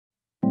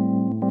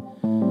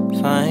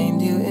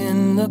Find you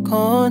in the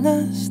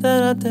corners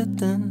that I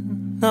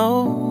didn't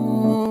know.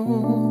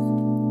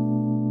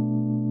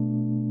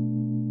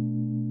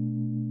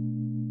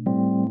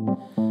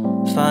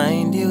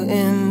 Find you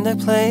in the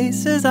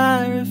places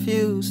I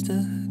refuse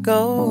to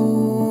go.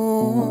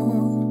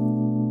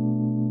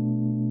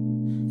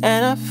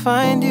 And I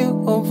find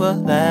you over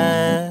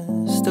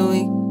last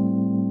week,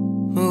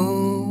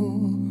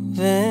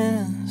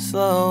 moving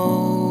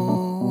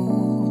slow.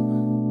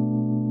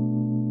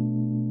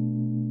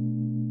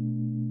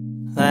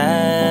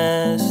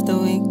 Last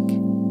week,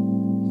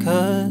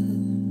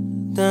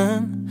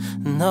 couldn't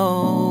know.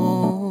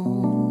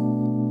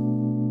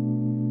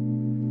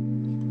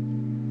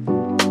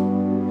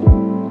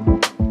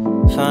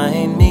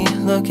 Find me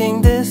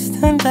looking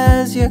distant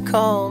as you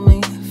call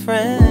me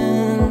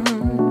friend.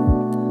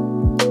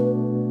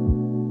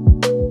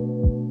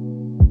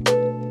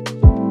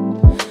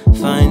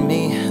 Find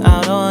me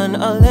out on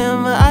a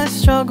limb I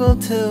struggle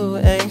to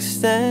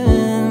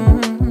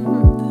extend.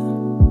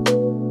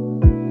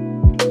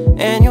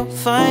 And you'll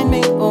find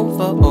me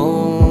over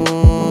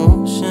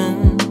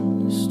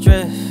oceans,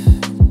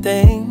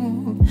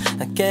 drifting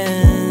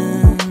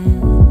again.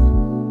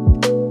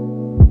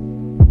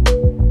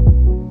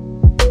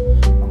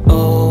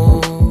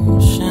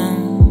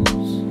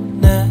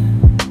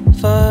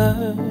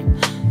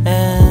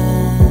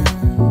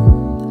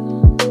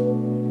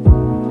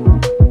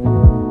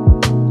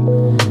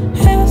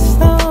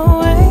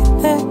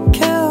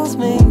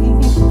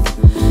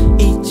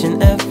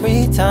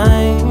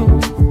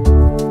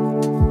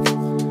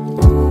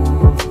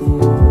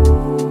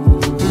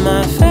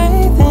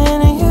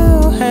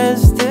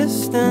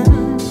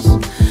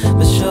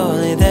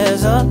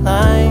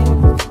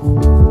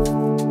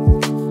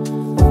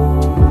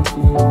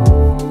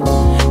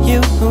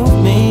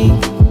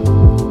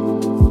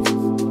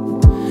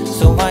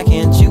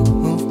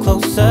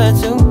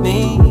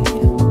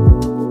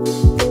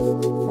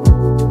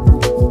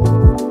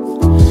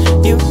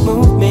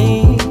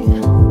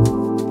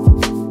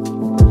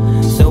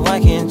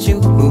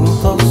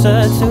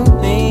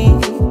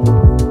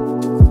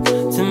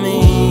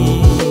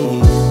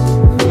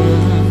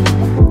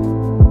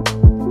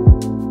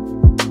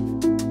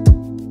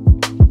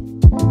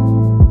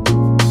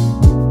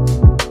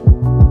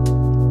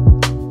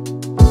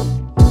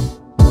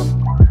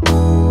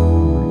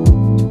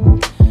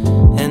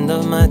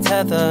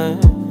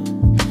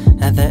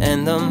 At the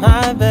end of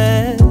my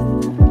bed,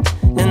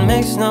 it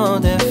makes no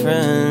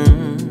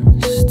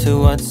difference to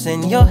what's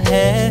in your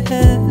head.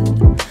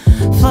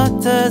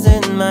 Flutters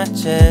in my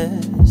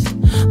chest,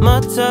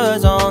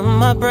 mutters on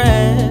my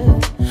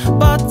breath.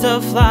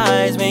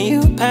 Butterflies when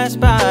you pass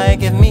by,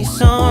 give me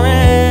some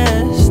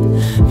rest.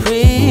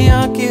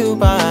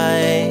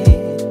 Preoccupied,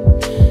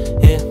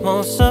 it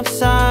won't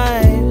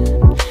subside,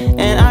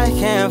 and I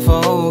can't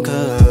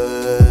focus.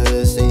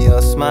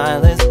 Your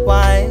smile is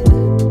wide,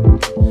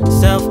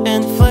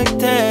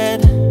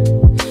 self-inflicted,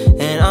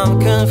 and I'm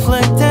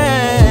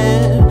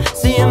conflicted.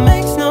 See, it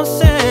makes no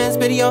sense,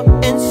 but your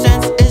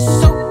incense is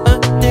so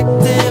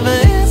addictive.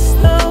 It's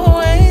the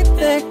way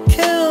that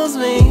kills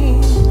me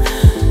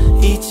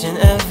each and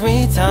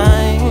every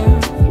time.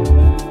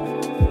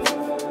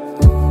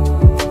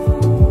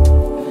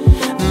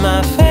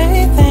 My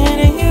faith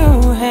in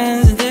you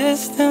has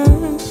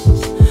distance,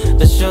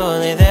 but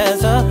surely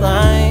there's a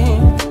line.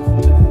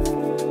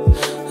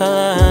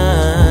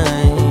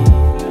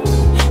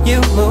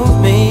 You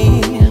move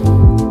me,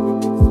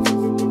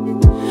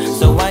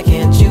 so why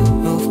can't you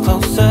move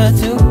closer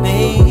to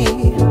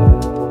me?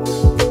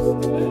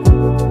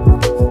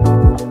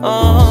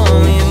 Oh,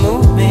 you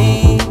move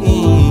me,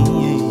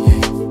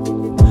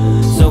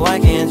 so why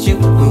can't you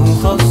move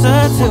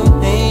closer to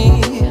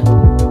me?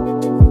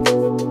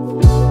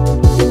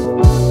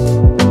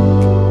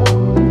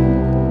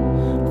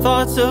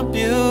 Thoughts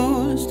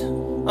abused,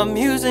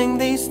 amusing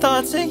these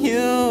thoughts of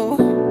you.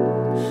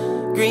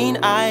 Green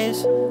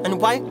eyes and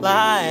white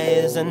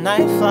lies, and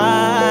night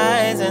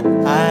flies,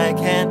 and I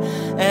can't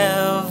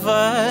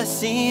ever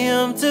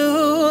seem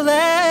to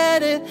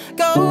let it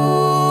go.